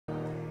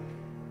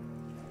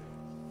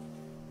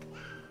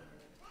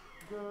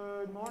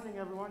Good morning,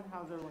 everyone.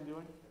 How's everyone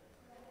doing?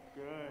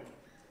 Good.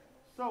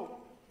 So,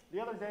 the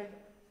other day,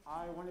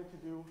 I wanted to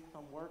do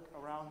some work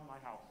around my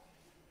house.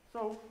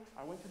 So,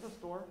 I went to the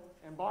store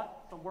and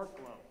bought some work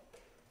gloves.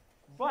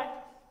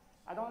 But,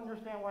 I don't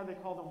understand why they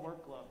call them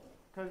work gloves,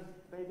 because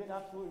they did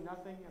absolutely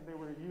nothing and they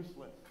were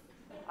useless.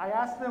 I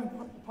asked them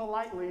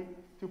politely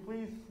to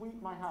please sweep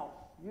my house.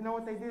 You know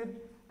what they did?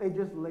 They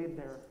just laid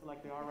there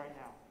like they are right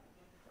now.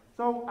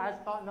 So I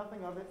thought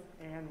nothing of it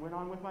and went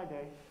on with my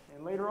day.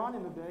 And later on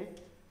in the day,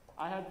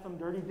 I had some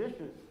dirty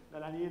dishes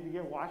that I needed to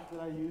get washed that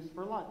I used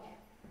for lunch.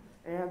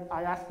 And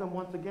I asked them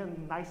once again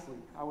nicely.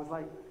 I was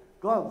like,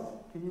 gloves,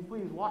 can you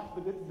please wash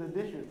the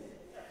dishes?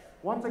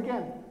 Once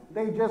again,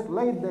 they just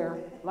laid there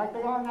like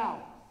they are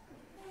now.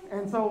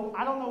 And so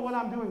I don't know what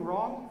I'm doing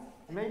wrong.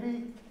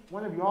 Maybe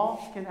one of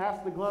y'all can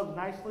ask the gloves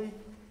nicely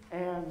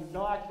and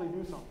they'll actually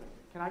do something.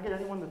 Can I get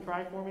anyone to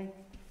try for me?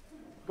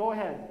 Go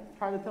ahead.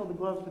 Try to tell the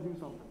gloves to do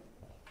something.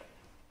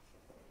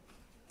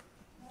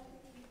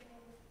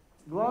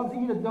 Gloves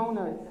eat a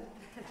donut.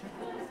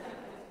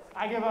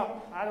 I give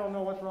up. I don't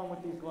know what's wrong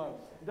with these gloves.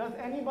 Does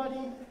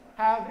anybody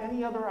have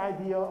any other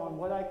idea on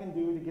what I can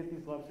do to get these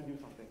gloves to do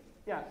something?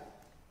 Yes?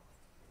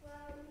 Well,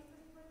 you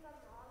could put them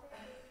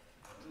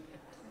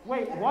on.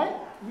 Wait,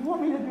 what? You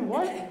want me to do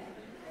what?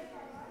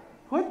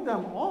 Put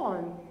them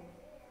on?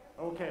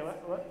 Okay,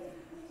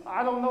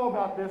 I don't know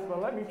about this,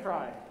 but let me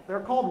try. They're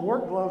called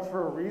work gloves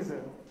for a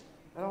reason.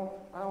 I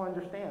don't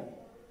understand.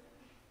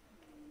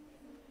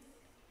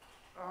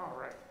 All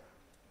right.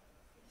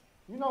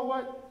 You know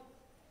what?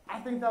 I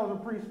think that was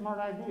a pretty smart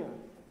idea.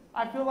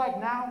 I feel like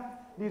now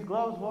these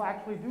gloves will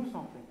actually do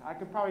something. I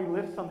could probably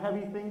lift some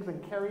heavy things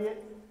and carry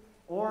it,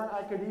 or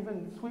I could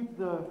even sweep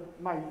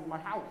my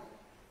house.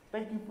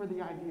 Thank you for the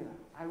idea.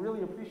 I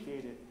really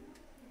appreciate it.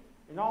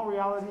 In all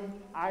reality,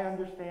 I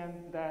understand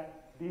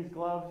that these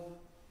gloves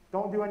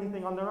don't do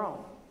anything on their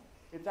own.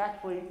 It's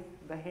actually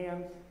the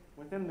hands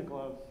within the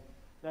gloves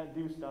that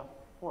do stuff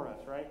for us,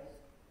 right?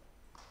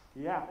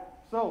 Yeah.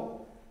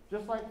 So,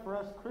 just like for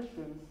us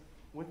Christians,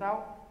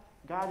 without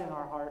God in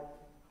our heart,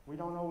 we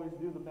don't always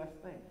do the best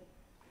thing.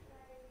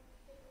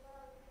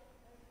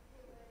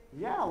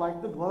 Yeah,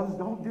 like the gloves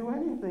don't do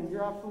anything.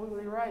 You're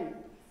absolutely right.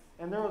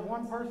 And there was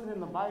one person in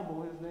the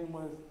Bible, his name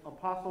was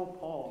Apostle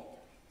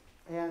Paul.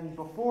 And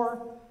before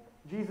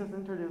Jesus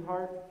entered his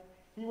heart,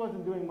 he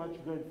wasn't doing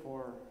much good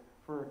for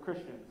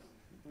Christians.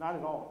 Not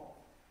at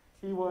all.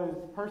 He was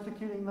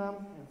persecuting them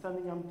and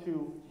sending them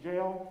to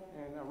jail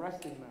and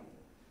arresting them.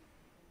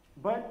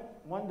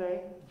 But one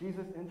day,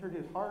 Jesus entered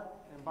his heart,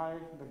 and by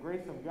the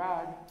grace of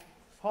God,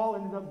 Paul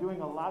ended up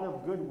doing a lot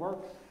of good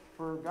works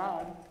for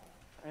God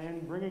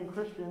and bringing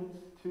Christians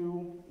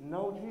to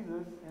know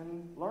Jesus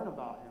and learn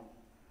about him.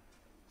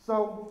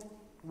 So,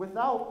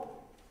 without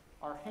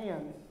our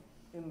hands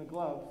in the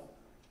gloves,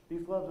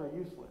 these gloves are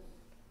useless.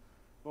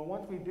 But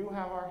once we do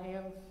have our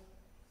hands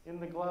in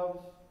the gloves,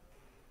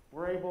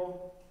 we're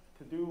able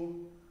to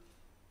do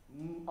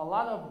a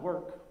lot of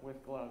work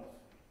with gloves.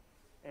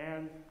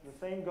 And the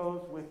same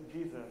goes with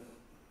Jesus.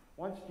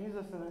 Once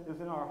Jesus is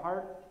in our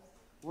heart,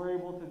 we're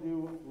able to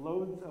do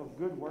loads of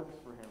good works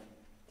for him.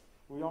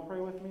 Will y'all pray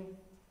with me?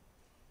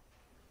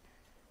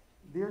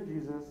 Dear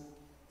Jesus,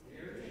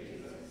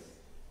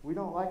 we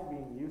don't like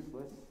being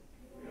useless.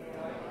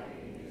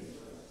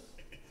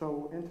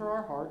 So enter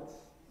our hearts,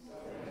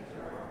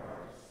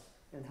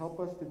 and help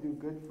us to do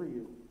good for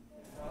you.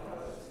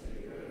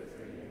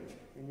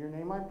 In your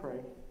name I pray.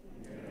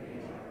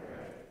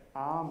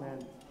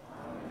 Amen.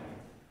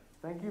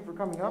 Thank you for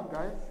coming up,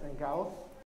 guys and gals.